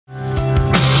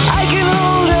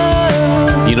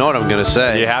You know what I'm going to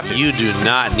say? You have to. You do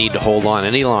not need to hold on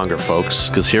any longer, folks,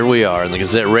 because here we are in the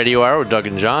Gazette Radio Hour with Doug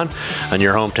and John on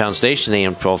your hometown station,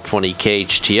 AM-1220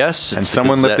 KHTS. And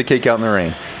someone left the cake out in the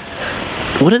rain.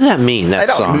 What did that mean, that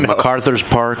song? Know. MacArthur's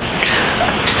Park?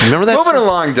 Remember that Moving song?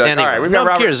 along, Doug. Anyway, all right, we've got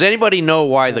Robert. Does anybody know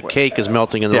why the cake is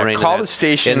melting in the rain? Call the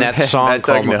station in that song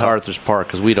called MacArthur's Park,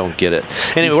 because we don't get it.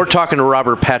 Anyway, we're talking to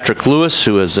Robert Patrick Lewis,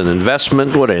 who is an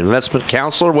investment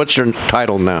counselor. What's your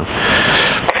title now?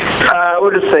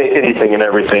 We'll just say anything and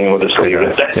everything. We'll just leave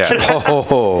it. Yeah.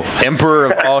 Emperor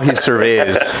of all he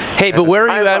surveys. Hey, but where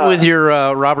are you at with your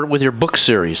Robert, with your book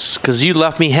series? Because you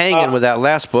left me hanging with that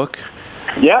last book.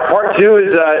 Yeah, part 2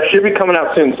 is should be coming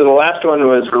out soon. So the last one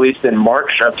was released in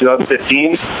March of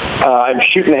 2015. I'm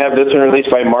shooting to have this one released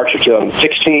by March of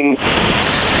 2016.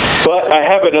 But I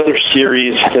have another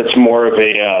series that's more of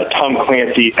a Tom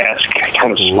Clancy-esque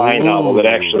kind of spy novel that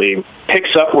actually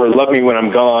picks up where Love Me When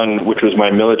I'm Gone, which was my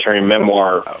military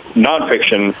memoir,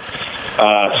 nonfiction.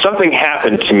 Something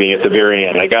happened to me at the very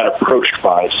end. I got approached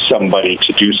by somebody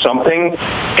to do something,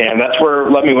 and that's where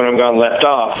Love Me When I'm Gone left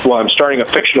off. Well, I'm starting a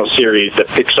fictional series that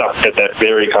picks up at that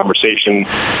very conversation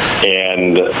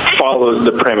and follows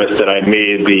the premise that I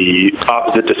made the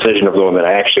opposite decision of the one that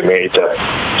I actually made to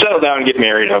settle down, get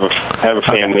married, have a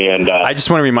family. And I just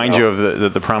want to remind you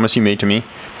of the promise you made to me.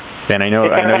 And I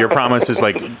know your promise is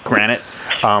like granite.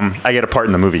 I get a part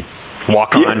in the movie.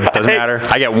 Walk on, doesn't matter.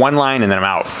 I get one line and then I'm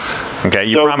out. Okay,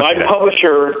 you promised me that. My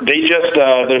publisher, they just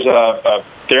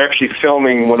they're actually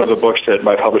filming one of the books that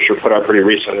my publisher put out pretty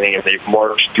recently, and they've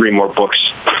marked 3 more books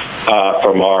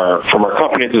from our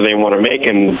company that they want to make,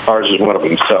 and ours is one of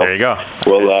them. So there you go.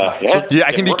 Well,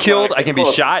 I can be killed. I can be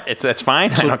shot. That's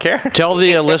fine. I don't care. Tell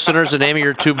the listeners the name of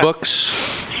your 2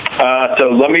 books. So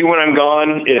Love Me When I'm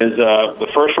Gone is the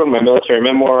first one, my military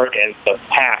memoir, and The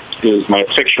Pact is my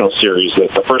fictional series.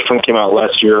 The first one came out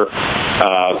last year.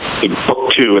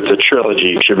 Book 2, it's a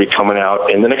trilogy, should be coming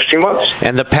out in the next few months.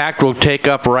 And The Pact will take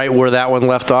up right where that one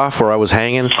left off, where I was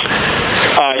hanging?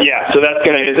 Yeah, so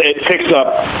it picks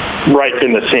up right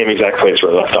in the same exact place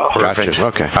where it left off. Gotcha.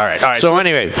 Okay. All right. So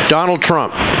anyway, Donald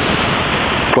Trump.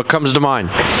 What comes to mind?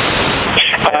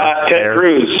 Ted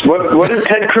Cruz. What does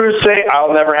Ted Cruz say?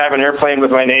 I'll never have an airplane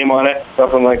with my name on it.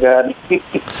 Something like that.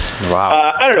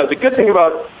 Wow. I don't know. The good thing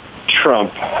about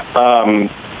Trump,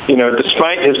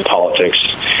 despite his politics,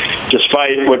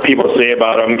 despite what people say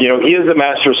about him, he is the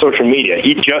master of social media.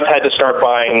 He just had to start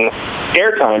buying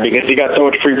airtime because he got so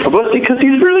much free publicity because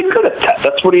he's really good at that.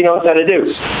 That's what he knows how to do.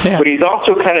 Yeah. But he's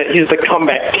also he's the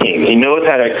comeback king. He knows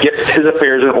how to get his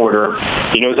affairs in order.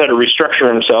 He knows how to restructure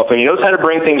himself, and he knows how to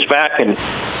bring things back. And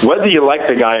whether you like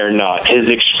the guy or not, his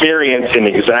experience in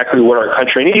exactly what our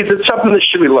country needs is something that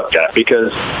should be looked at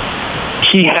because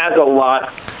he has a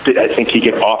lot that I think he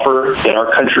can offer that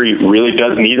our country really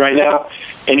does need right now.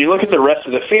 And you look at the rest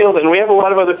of the field, and we have a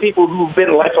lot of other people who've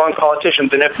been lifelong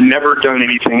politicians and have never done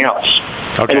anything else.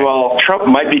 Okay. And while Trump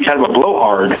might be kind of a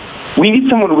blowhard, we need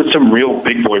someone with some real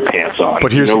big boy pants on.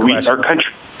 But here's the question. Our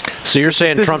country. So you're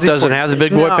saying Trump doesn't have the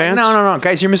big boy pants? No.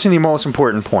 Guys, you're missing the most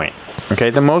important point. Okay,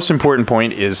 the most important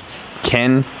point is,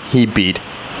 can he beat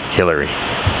Hillary?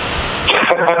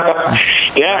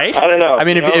 Yeah, right? I don't know. I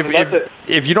mean,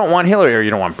 if you don't want Hillary or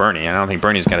you don't want Bernie, and I don't think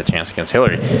Bernie's got a chance against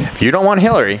Hillary. If you don't want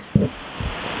Hillary,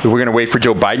 we're going to wait for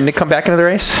Joe Biden to come back into the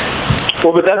race?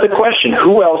 Well, but that's the question.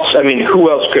 Who else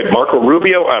could? Marco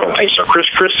Rubio? I don't think so. Chris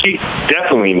Christie?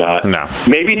 Definitely not. No.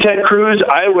 Maybe Ted Cruz?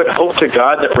 I would hope to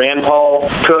God that Rand Paul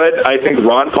could. I think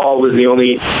Ron Paul was the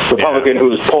only Republican who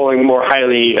was polling more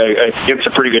highly against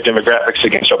some pretty good demographics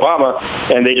against Obama,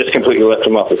 and they just completely left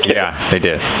him off the ticket. Yeah, they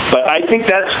did. But I think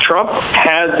Trump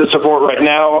has the support right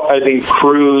now. I think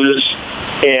Cruz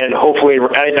and hopefully,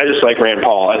 I just like Rand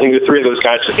Paul. I think the 3 of those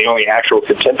guys are the only actual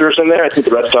contenders in there. I think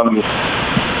the rest of them,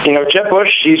 Jeb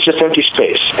Bush, he's just empty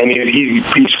space. I mean,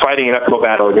 he's fighting an uphill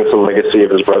battle against the legacy of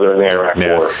his brother in the Iraq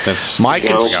War.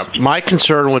 My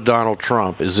concern with Donald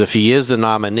Trump is if he is the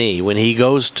nominee, when he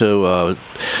goes to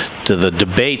the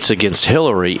debates against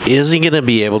Hillary, is he going to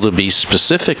be able to be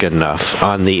specific enough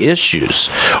on the issues?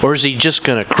 Or is he just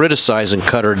going to criticize and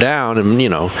cut her down and,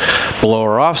 blow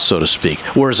her off, so to speak?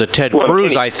 Whereas a Ted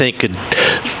Cruz, I think, could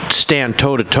stand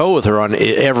toe-to-toe with her on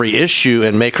every issue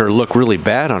and make her look really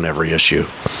bad on every issue.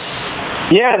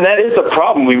 Yeah, and that is the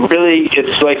problem.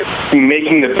 It's like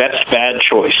making the best bad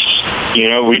choice.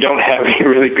 We don't have any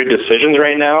really good decisions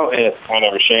right now, and it's kind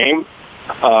of a shame.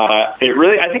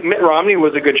 I think Mitt Romney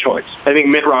was a good choice. I think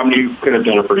Mitt Romney could have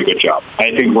done a pretty good job.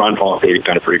 I think Ron Paul could have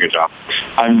done a pretty good job.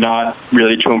 I'm not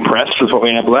really too impressed with what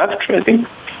we have left. I think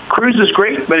Cruz is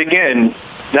great, but again,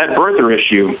 that birther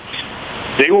issue,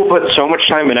 they will put so much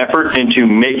time and effort into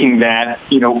making that,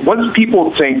 once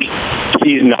people think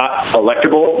he's not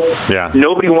electable,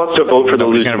 nobody wants to vote for the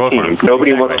losing team.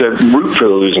 Nobody wants to root for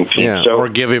the losing team. Or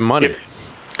give him money.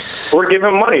 Or give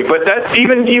him money. But that's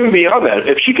even beyond that.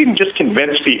 If she can just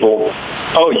convince people,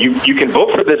 you can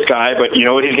vote for this guy, but you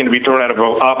know what, he's going to be thrown out of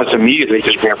office immediately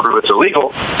because we're going to prove it's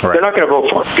illegal, they're not going to vote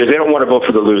for him because they don't want to vote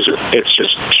for the loser. It's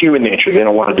just human nature. They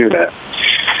don't want to do that.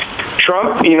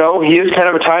 Trump, he is kind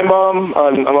of a time bomb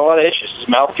on a lot of issues. His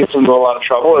mouth gets into a lot of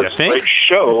trouble. It's a great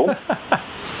show.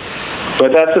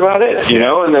 But that's about it,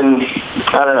 and then,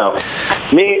 I don't know.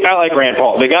 Me, I like Rand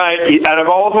Paul. The guy, out of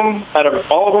all of them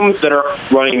that are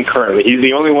running currently, he's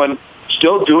the only one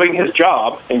still doing his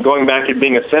job and going back and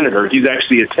being a senator. He's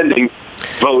actually attending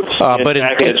votes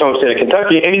back in his home state of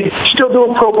Kentucky, and he's still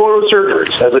doing pro bono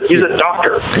surgeries. He's a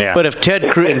doctor. Yeah. But if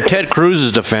in Ted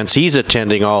Cruz's defense, he's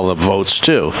attending all the votes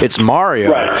too. It's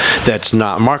Marco that's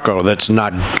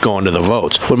not going to the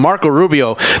votes. When Marco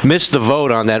Rubio missed the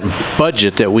vote on that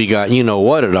budget that we got,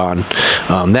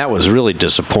 that was really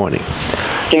disappointing.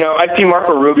 I see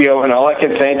Marco Rubio, and all I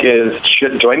can think is,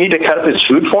 do I need to cut up his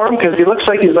food for him? Because he looks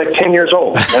like he's like 10 years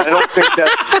old. And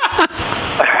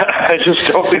I just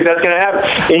don't think that's going to happen.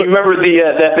 And you remember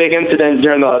that big incident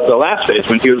during the last phase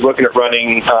when he was looking at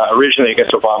running originally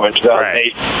against Obama in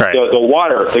 2008,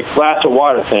 the glass of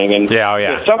water thing. And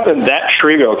it's something that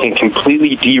trio can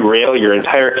completely derail your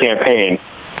entire campaign.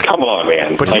 Come on,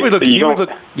 man. But he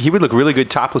would look really good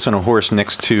topless on a horse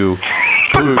next to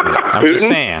Putin. I'm just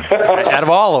saying. Out of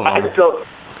all of them.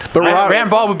 But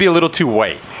Rand Paul would be a little too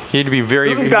white. He'd be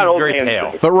very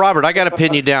pale. But Robert, I got to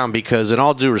pin you down because, in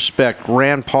all due respect,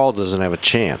 Rand Paul doesn't have a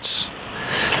chance.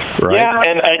 Right? Yeah,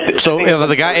 and so if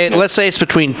the guy, let's say it's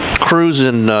between Cruz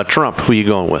and Trump, who are you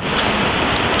going with?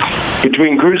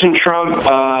 Between Cruz and Trump,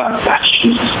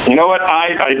 you know what?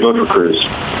 I'd vote for Cruz.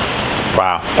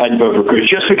 Wow. I'd vote for Cruz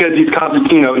just because his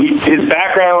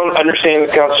background, understanding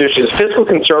the Constitution, is fiscal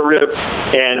conservative,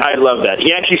 and I love that.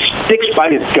 He actually sticks by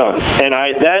his guns, and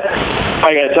I got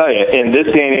to tell you, in this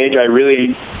day and age, I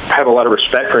really have a lot of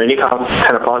respect for any kind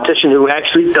of politician who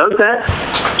actually does that.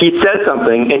 He says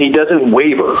something, and he doesn't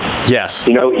waver. Yes.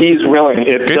 He's willing.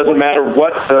 It doesn't matter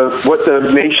what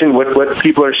the nation, what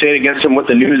people are saying against him, what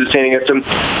the news is saying against him.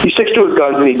 He sticks to his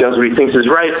guns, and he does what he thinks is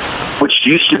right, which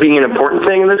used to be an important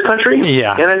thing in this country.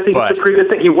 Yeah, and I think it's a pretty good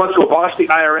thing. He wants to abolish the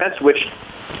IRS, which,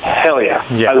 hell yeah.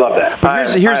 I love that. But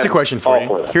here's the question for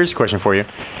you. Here's the question for you.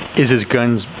 Is his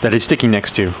guns that he's sticking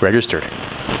next to registered?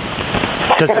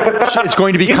 It's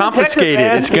going to be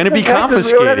confiscated. It's going to be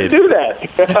confiscated. You don't have to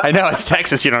do that. I know, it's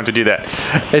Texas. You don't have to do that.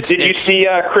 Did you see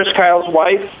Chris Kyle's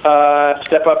wife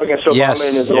step up against Obama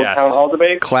in his little town hall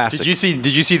debate? Classic. Did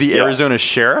you see the Arizona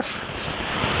sheriff?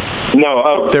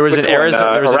 No. There was an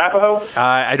Arizona. Arapaho?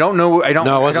 I don't know.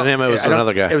 No, it wasn't him. It was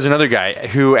another guy. It was another guy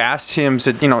who asked him,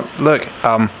 said, look,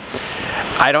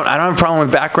 I don't have a problem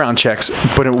with background checks,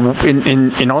 but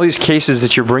in all these cases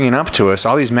that you're bringing up to us,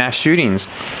 all these mass shootings,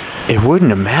 it wouldn't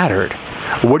have mattered.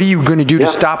 What are you going to do to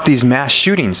stop these mass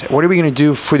shootings? What are we going to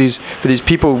do for these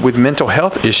people with mental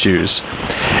health issues?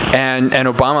 And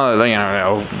Obama,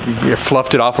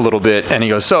 fluffed it off a little bit, and he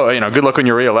goes, so, good luck on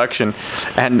your re-election.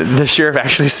 And the sheriff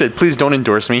actually said, please don't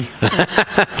endorse me. That's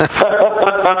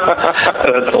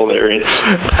hilarious.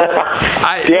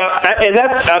 And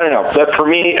that's, I don't know. That for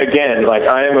me, again,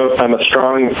 I'm a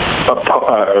strong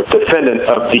defendant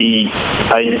of the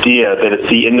idea that it's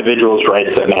the individual's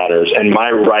rights that matters, and my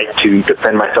right to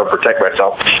defend myself, protect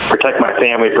my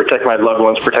family, protect my loved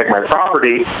ones, protect my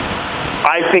property.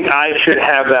 I think I should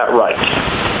have that right.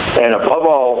 And above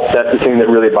all, that's the thing that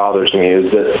really bothers me,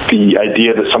 is that the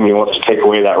idea that somebody wants to take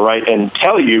away that right and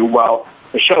tell you, well,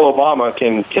 Michelle Obama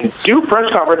can do a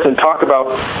press conference and talk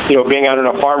about, being out on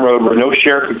a farm road where no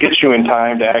sheriff could get you in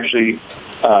time to actually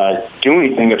do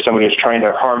anything if somebody is trying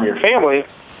to harm your family.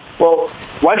 Well,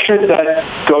 why shouldn't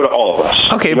that go to all of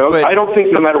us? Okay, but I don't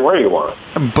think no matter where you are.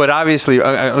 But obviously,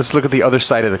 let's look at the other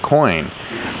side of the coin.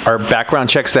 Are background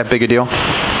checks that big a deal?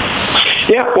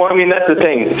 Yeah, well, that's the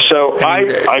thing. So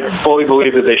I fully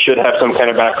believe that they should have some kind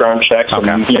of background checks. Okay.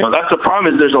 And, that's the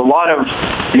problem, is there's a lot of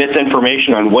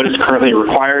misinformation on what is currently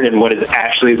required and what is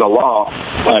actually the law.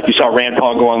 If you saw Rand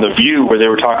Paul go on The View where they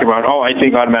were talking about, I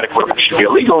think automatic weapons should be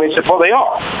illegal. And he said, well, they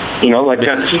are.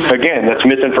 That's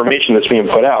misinformation that's being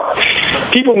put out.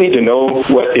 People need to know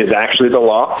what is actually the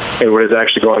law and what is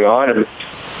actually going on. And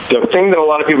the thing that a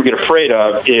lot of people get afraid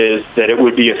of is that it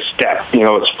would be a step.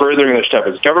 It's furthering the step.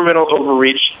 It's governmental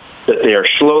overreach, that they are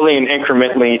slowly and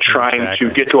incrementally trying to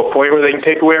get to a point where they can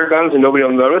take away our guns and nobody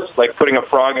will notice, like putting a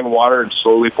frog in water and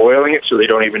slowly boiling it so they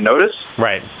don't even notice.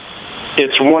 Right.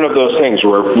 it's one of those things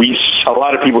where a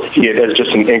lot of people see it as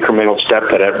just an incremental step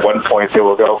that at one point they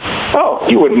will go, oh,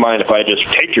 you wouldn't mind if I just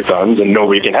take your guns and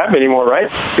nobody can have them anymore, right?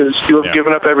 Because you have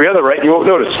given up every other right and you won't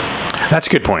notice. That's a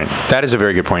good point. That is a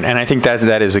very good point. And I think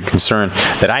that is a concern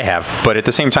that I have. But at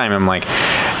the same time, I'm like,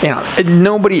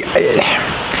 nobody...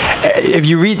 If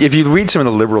you read some of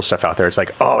the liberal stuff out there, it's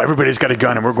like, oh, everybody's got a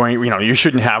gun and we're going, you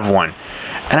shouldn't have one.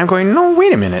 And I'm going, no,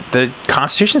 wait a minute. The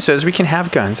Constitution says we can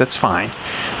have guns. That's fine.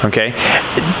 Okay?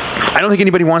 I don't think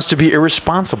anybody wants to be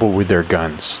irresponsible with their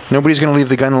guns. Nobody's going to leave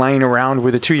the gun lying around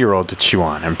with a 2-year-old to chew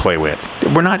on and play with.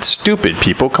 We're not stupid,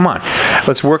 people. Come on.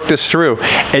 Let's work this through.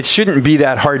 It shouldn't be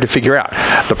that hard to figure out.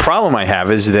 The problem I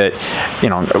have is that,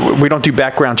 we don't do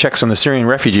background checks on the Syrian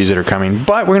refugees that are coming,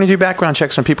 but we're going to do background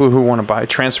checks on people who want to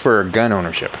transfer gun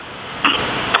ownership.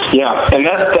 Yeah, and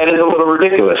that is a little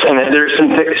ridiculous. And there's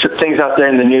some things out there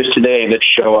in the news today that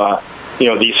show,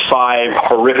 these 5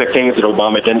 horrific things that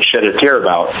Obama didn't shed a tear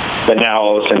about, but now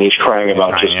all of a sudden he's crying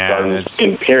about just guns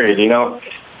in period.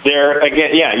 They're,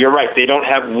 again, you're right. They don't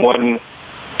have one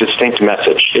distinct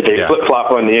message. They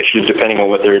flip-flop on the issues depending on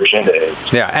what their agenda is.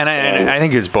 Yeah, and I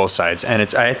think it's both sides. And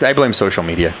I blame social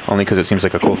media, only because it seems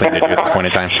like a cool thing to do at this point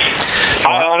in time.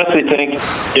 I honestly think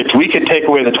if we could take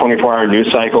away the 24-hour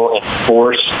news cycle and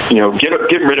force,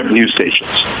 get rid of news stations.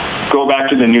 Go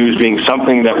back to the news being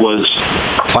something that was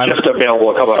just available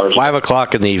a couple hours. 5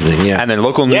 o'clock in the evening, and then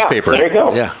local newspaper. There you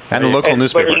go. Yeah, and the local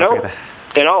newspaper. But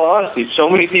in all honesty, so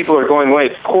many people are going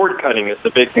away. Cord cutting is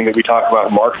the big thing that we talk about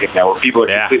in marketing now, where people are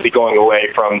completely going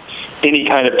away from any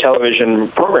kind of television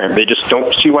program. They just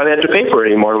don't see why they have to pay for it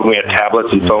anymore when we have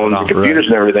tablets and phones and computers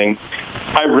and everything.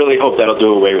 I really hope that'll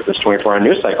do away with this 24-hour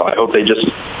news cycle. I hope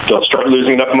they'll start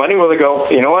losing enough money where they go,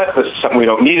 you know what, this is something we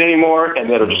don't need anymore, and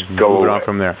that'll just go Move away. on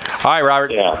from there. All right,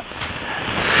 Robert. Yeah.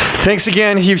 Thanks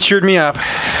again. You've cheered me up.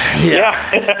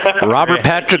 Yeah. Robert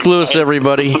Patrick Lewis,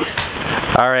 everybody.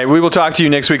 All right, we will talk to you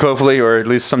next week, hopefully, or at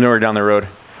least somewhere down the road.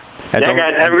 Guys,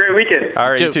 have a great weekend. All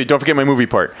right, you too. Don't forget my movie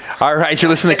part. All right, you're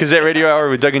listening to Gazette Radio Hour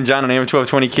with Doug and John on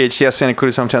AM-1220 KHTS, Santa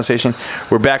Cruz Hometown Station.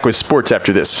 We're back with sports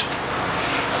after this.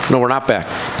 No, we're not back.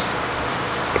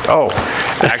 Oh,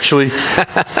 actually,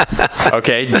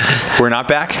 okay, we're not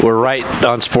back? We're right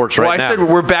on sports right now. Well, I said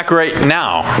we're back right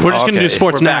now. We're just going to do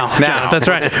sports now. That's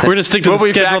right. We're going to stick to the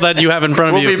schedule that you have in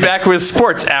front of you. We'll be back with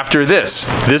sports after this.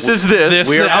 This is this.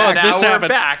 We're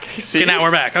back. See? Okay, now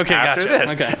we're back. Okay, after gotcha.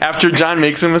 This. Okay. After John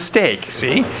makes a mistake.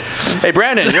 See? Hey,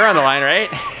 Brandon, you're on the line, right?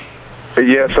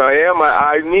 Yes, I am.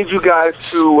 I need you guys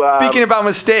to... Speaking about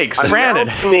mistakes, Brandon.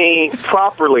 Announce me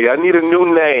properly. I need a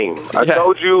new name. I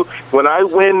told you, when I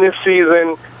win this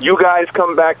season, you guys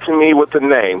come back to me with the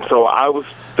name. So I was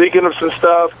thinking of some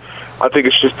stuff. I think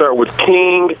it should start with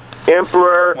King,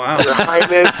 Emperor, Your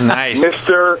Highness, nice.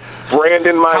 Mr.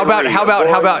 Brandon. How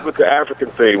about with the African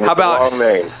thing? How about the long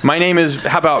name? My name is?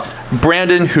 How about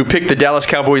Brandon, who picked the Dallas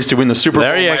Cowboys to win the Super Bowl?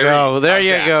 There you go. There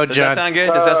you go, John. Does that sound good?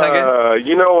 Does that sound good?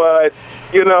 You know what?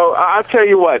 I'll tell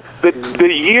you what.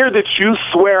 The year that you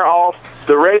swear off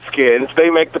the Redskins,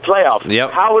 they make the playoffs.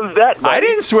 Yep. How is that, buddy? I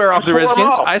didn't swear off the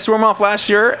Redskins. I swore them off last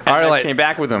year, and I came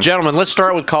back with them. Gentlemen, let's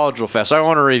start with college real fast. I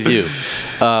want to review.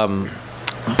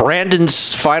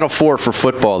 Brandon's Final Four for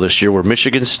football this year were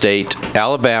Michigan State,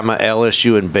 Alabama,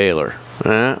 LSU, and Baylor.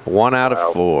 1 out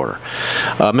of 4.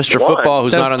 Mr. Football,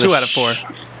 who's not on the 2 out of 4.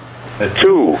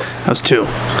 2. That was 2.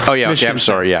 Oh, yeah. Okay, I'm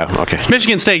sorry. Yeah, okay.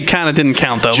 Michigan State kind of didn't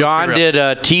count, though. John did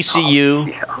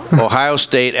TCU, Ohio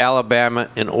State, Alabama,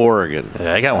 and Oregon.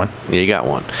 Yeah, I got one. Yeah, you got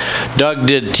one. Doug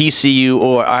did TCU,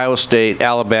 Ohio State,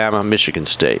 Alabama, Michigan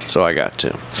State. So I got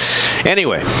 2.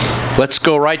 Anyway, let's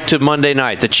go right to Monday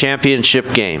night, the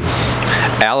championship game.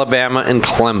 Alabama and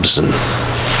Clemson.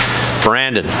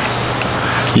 Brandon.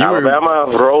 Alabama,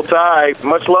 roll tide.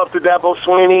 Much love to Dabo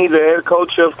Swinney, the head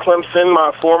coach of Clemson,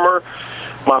 my former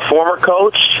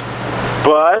coach.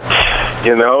 But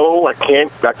I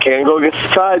can't go against the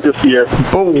Tide this year.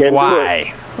 But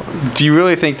why? Do you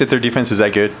really think that their defense is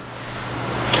that good?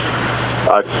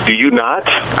 Do you not?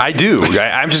 I do.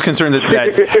 I'm just concerned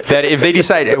that if they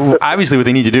decide, obviously what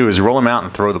they need to do is roll them out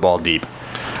and throw the ball deep.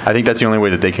 I think that's the only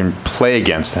way that they can play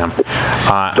against them.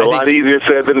 It's a lot easier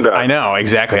said than done. I know,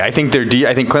 exactly. I think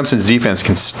Clemson's defense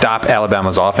can stop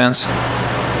Alabama's offense.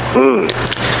 I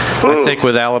think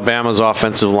with Alabama's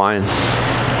offensive line,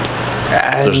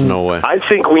 there's no way. I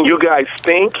think when you guys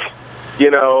think,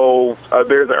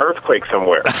 there's an earthquake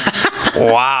somewhere.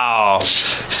 Wow.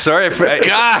 Sorry.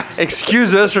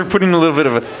 Excuse us for putting a little bit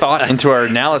of a thought into our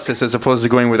analysis as opposed to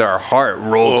going with our heart.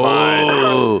 Roll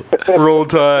Tide. Roll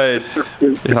Tide.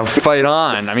 Fight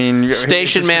on. I mean,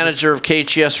 Station manager of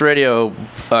KHTS Radio,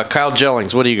 Kyle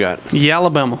Jellings, what do you got? Yeah,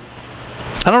 Alabama.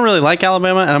 I don't really like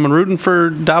Alabama, and I'm rooting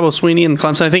for Dabo Swinney and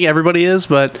Clemson. I think everybody is,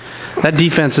 but that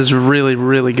defense is really,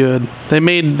 really good. They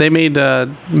made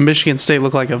Michigan State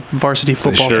look like a varsity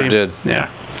football team. They sure did. Yeah.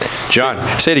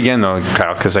 John, say it again though,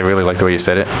 Kyle, because I really like the way you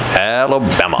said it.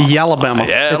 Alabama. Yalabama.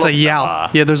 It's a yal.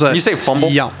 Yeah, there's a. You say fumble?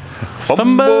 Yal.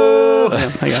 Fumble.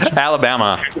 Yeah, I got you.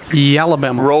 Alabama.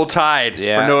 Yalabama. Roll Tide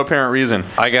for no apparent reason.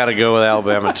 I got to go with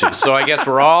Alabama too. So I guess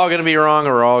we're all going to be wrong,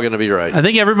 or we're all going to be right. I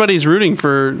think everybody's rooting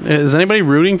for. Is anybody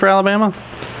rooting for Alabama?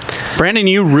 Brandon,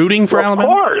 you rooting for Alabama?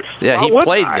 Of course. Yeah, he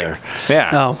played there. Yeah.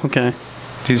 Oh, okay.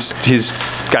 He's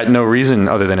got no reason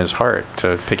other than his heart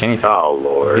to pick anything. Oh,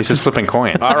 Lord. He's just flipping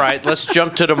coins. All right, let's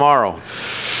jump to tomorrow.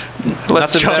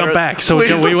 Let's jump back. So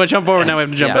we want to jump forward, now we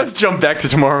have to jump back. Let's jump back to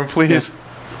tomorrow, please. Yeah.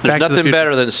 There's nothing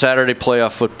better than Saturday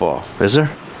playoff football, is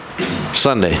there?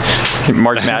 Sunday.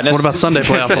 March Madness. What about Sunday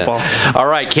playoff football? All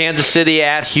right, Kansas City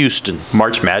at Houston.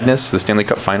 March Madness, the Stanley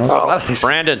Cup Finals.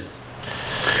 Brandon.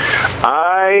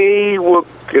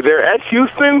 They're at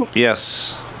Houston?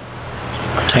 Yes.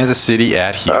 Kansas City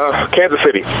at Houston. Kansas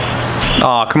City.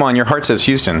 Oh, come on. Your heart says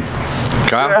Houston.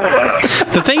 Kyle?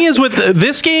 The thing is, with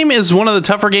this game is one of the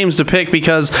tougher games to pick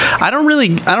because I don't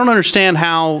understand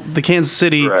how the Kansas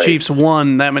City Chiefs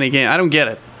won that many games. I don't get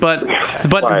it. But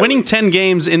winning 10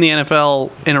 games in the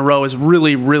NFL in a row is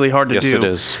really, really hard to do. Yes, it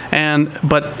is.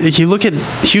 But if you look at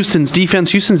Houston's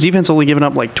defense only given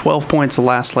up like 12 points the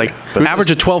last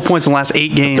average of 12 points in the last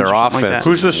 8 games. Their offense. Like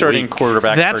Who's the starting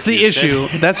quarterback? That's the issue.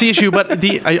 That's the issue. But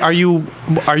are you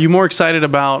more excited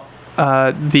about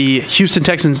the Houston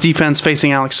Texans defense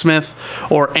facing Alex Smith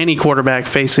or any quarterback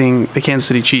facing the Kansas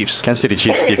City Chiefs? Kansas City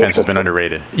Chiefs defense has been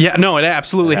underrated. Yeah, no, it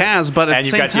absolutely has. But at and the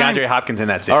you've same got time, DeAndre Hopkins in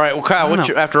that team. All right, well, Kyle,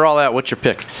 after all that, what's your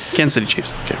pick? Kansas City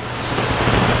Chiefs. Okay.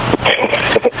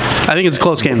 I think it's a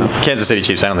close game, though. Kansas City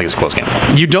Chiefs. I don't think it's a close game.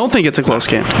 You don't think it's a close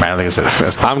game? I don't think it's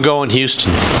close. I'm going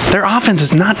Houston. Their offense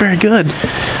is not very good.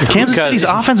 Kansas City's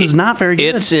offense is not very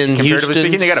good. It's in Comparatively Houston.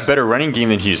 speaking, they got a better running game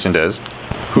than Houston does.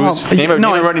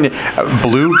 Running?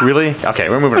 Blue, really? Okay,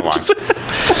 we're moving along.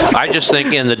 I just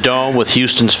think in the Dome with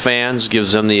Houston's fans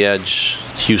gives them the edge.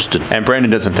 Houston. And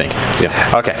Brandon doesn't think.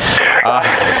 Yeah. Okay.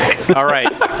 All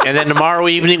right. And then tomorrow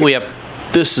evening we have.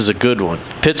 This is a good one.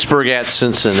 Pittsburgh at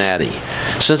Cincinnati.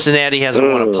 Cincinnati hasn't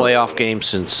won a playoff game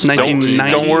since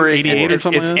 1990. Don't worry, 88 or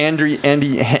something. It's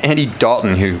Andy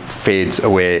Dalton who fades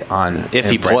away on if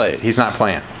he plays. He's not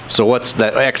playing. So what's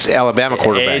that ex-Alabama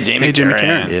quarterback? AJ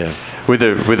McCarron. Yeah. With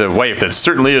a wife that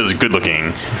certainly is good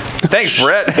looking. Thanks,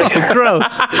 Brett.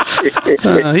 Gross.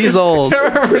 He's old.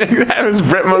 That was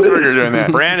Brett Musburger doing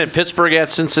that. Brandon, Pittsburgh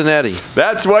at Cincinnati.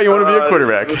 That's why you want to be a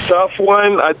quarterback. The tough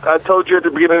one. I told you at the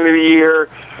beginning of the year,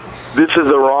 this is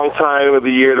the wrong time of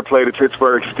the year to play the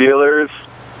Pittsburgh Steelers.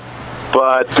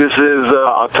 But this is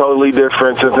a totally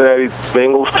different Cincinnati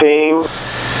Bengals team.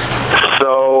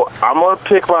 So I'm going to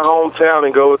pick my hometown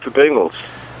and go with the Bengals.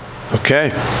 Okay.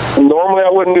 Normally I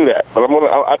wouldn't do that, but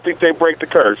I think they break the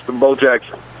curse from Bo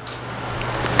Jackson.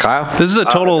 Kyle? This is a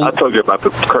total... I told you about the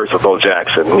curse of Bo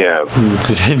Jackson, yeah.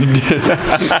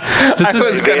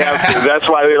 That's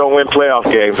why they don't win playoff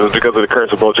games. It's because of the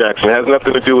curse of Bo Jackson. It has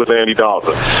nothing to do with Andy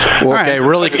Dalton. Well, okay,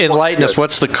 really enlighten us.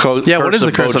 What's the curse of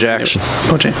Bo Jackson?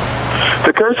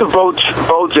 The curse of Bo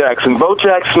Jackson. Bo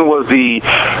Jackson was the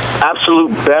absolute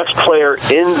best player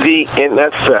in the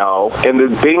NFL, and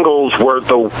the Bengals were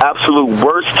the absolute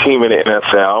worst team in the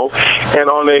NFL. And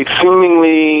on a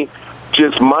seemingly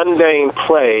just mundane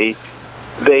play,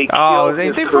 they killed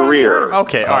his career.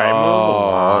 Okay, all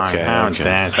right.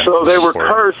 Okay. So they were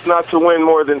cursed not to win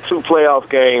more than 2 playoff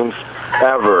games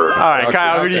ever. All right,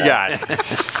 Kyle, who do you got?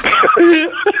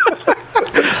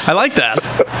 I like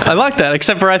that.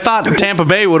 Except for I thought Tampa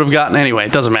Bay would have gotten anyway.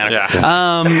 It doesn't matter.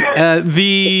 Yeah.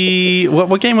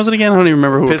 What game was it again? I don't even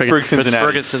remember who. Pittsburgh,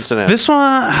 Cincinnati. This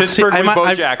one. Pittsburgh with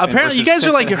Bo Jackson. Apparently, you guys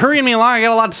are like hurrying me along. I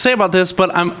got a lot to say about this,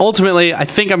 but I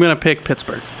think I'm going to pick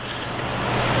Pittsburgh.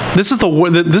 This is a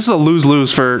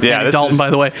lose-lose for Andy Dalton, by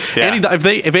the way. Yeah. If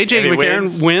AJ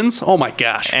McCarron wins, oh my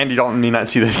gosh. Andy Dalton need not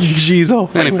see that. Jeez,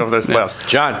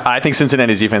 John, I think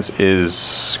Cincinnati's defense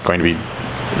is going to be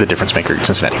the difference maker in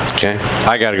Cincinnati. Okay.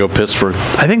 I got to go Pittsburgh.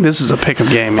 I think this is a pick-em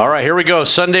game. All right, here we go.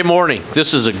 Sunday morning.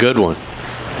 This is a good one.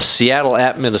 Seattle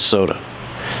at Minnesota.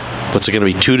 What's it going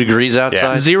to be, 2 degrees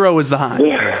outside? Yeah. 0 is the high.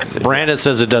 Brandon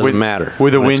says it doesn't matter.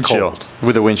 With a wind chill.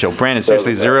 With a wind chill. Brandon,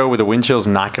 seriously, 0 with a wind chill is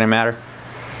not going to matter?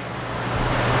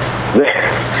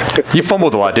 You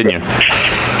fumbled a lot, didn't you?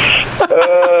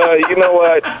 You know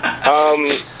what?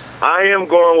 I am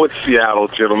going with Seattle,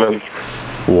 gentlemen.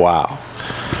 Wow.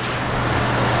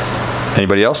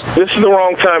 Anybody else? This is the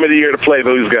wrong time of the year to play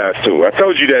those guys, too. I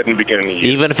told you that in the beginning of the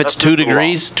year. Even if it's 2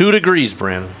 degrees? 2 degrees,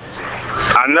 Brandon.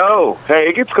 I know. Hey,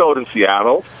 it gets cold in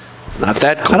Seattle. Not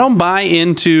that cold. I don't buy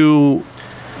into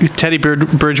Teddy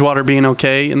Bridgewater being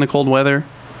okay in the cold weather.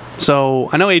 So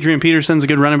I know Adrian Peterson's a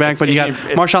good running back, but you got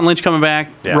Marshawn Lynch coming back.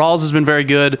 Yeah. Rawls has been very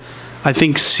good. I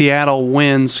think Seattle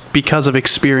wins because of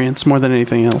experience more than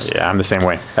anything else. Yeah, I'm the same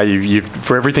way.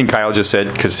 For everything Kyle just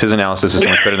said, because his analysis is so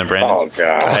much better than Brandon's. Oh,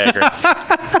 God. I agree.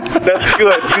 That's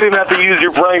good. You didn't have to use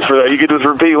your brain for that. You could just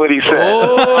repeat what he said.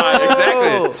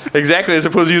 Oh, exactly. As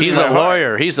opposed to using my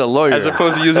lawyer. He's a lawyer. As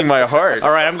opposed to using my heart.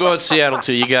 All right, I'm going Seattle,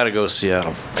 too. You got to go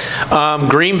Seattle.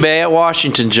 Green Bay at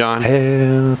Washington, John.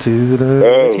 Hail to the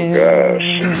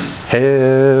gosh.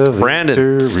 Hail Brandon.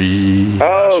 Victory.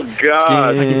 Oh,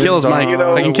 God. I can kill his mic.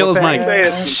 I can kill his mic.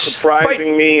 It's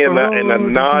surprising me in a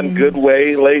non-good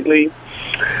way lately.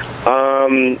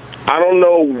 I don't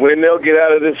know when they'll get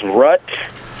out of this rut.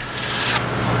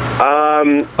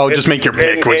 Just make your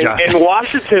pick, would ya? And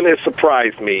Washington has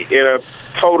surprised me in a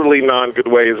totally non-good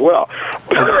way as well.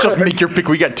 Just make your pick.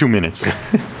 We got 2 minutes.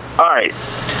 All right.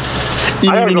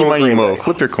 Eeny, meeny, miny, mo.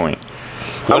 Flip your coin.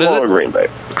 What is it? Green Bay.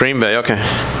 Green Bay, okay.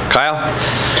 Kyle?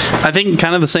 I think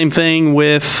kind of the same thing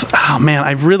with, I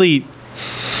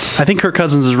think Kirk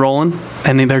Cousins is rolling,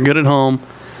 and they're good at home.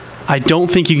 I don't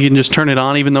think you can just turn it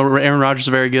on, even though Aaron Rodgers is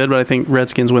very good, but I think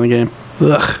Redskins win the game.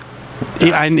 Ugh.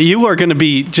 You are going to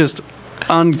be just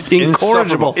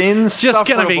incorrigible. Just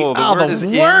going to be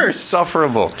the worst.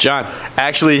 Insufferable. John,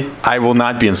 actually, I will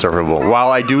not be insufferable.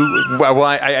 While I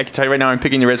can tell you right now, I'm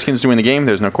picking the Redskins to win the game.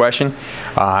 There's no question.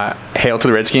 Hail to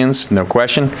the Redskins. No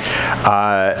question.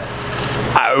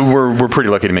 We're pretty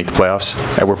lucky to make the playoffs.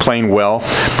 We're playing well,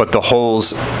 but the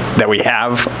holes that we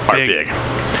have are big.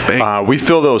 We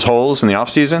fill those holes in the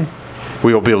offseason.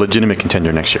 We will be a legitimate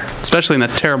contender next year. Especially in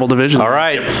that terrible division. All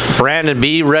right. Brandon,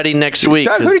 be ready next week.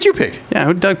 Doug, who did you pick? Yeah,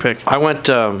 who did Doug pick? I went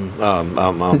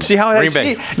see how Green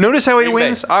Bay. Notice how he Green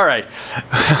wins? Bay. All right.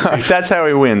 That's how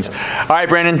he wins. All right,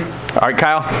 Brandon. All right,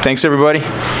 Kyle. Thanks, everybody.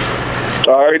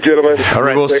 All right, gentlemen. All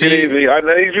right, we'll see. Take it easy. I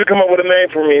need you to come up with a name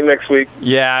for me next week.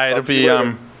 Yeah, it'll be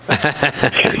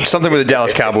something with the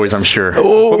Dallas Cowboys, I'm sure.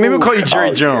 Well, maybe we'll call you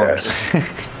Jerry Jones. Yeah.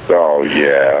 Oh,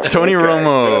 yeah. Tony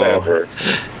Romo.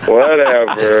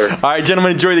 Whatever. All right,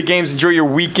 gentlemen, enjoy the games. Enjoy your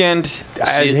weekend.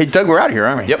 Hey, Doug, we're out of here,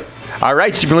 aren't we? Yep. All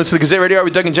right, you've been listening to the Gazette Radio Hour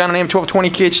with Doug and John on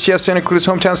AM-1220 KHTS, Santa Clarita's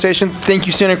hometown station. Thank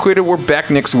you, Santa Clarita. We're back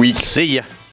next week. See ya.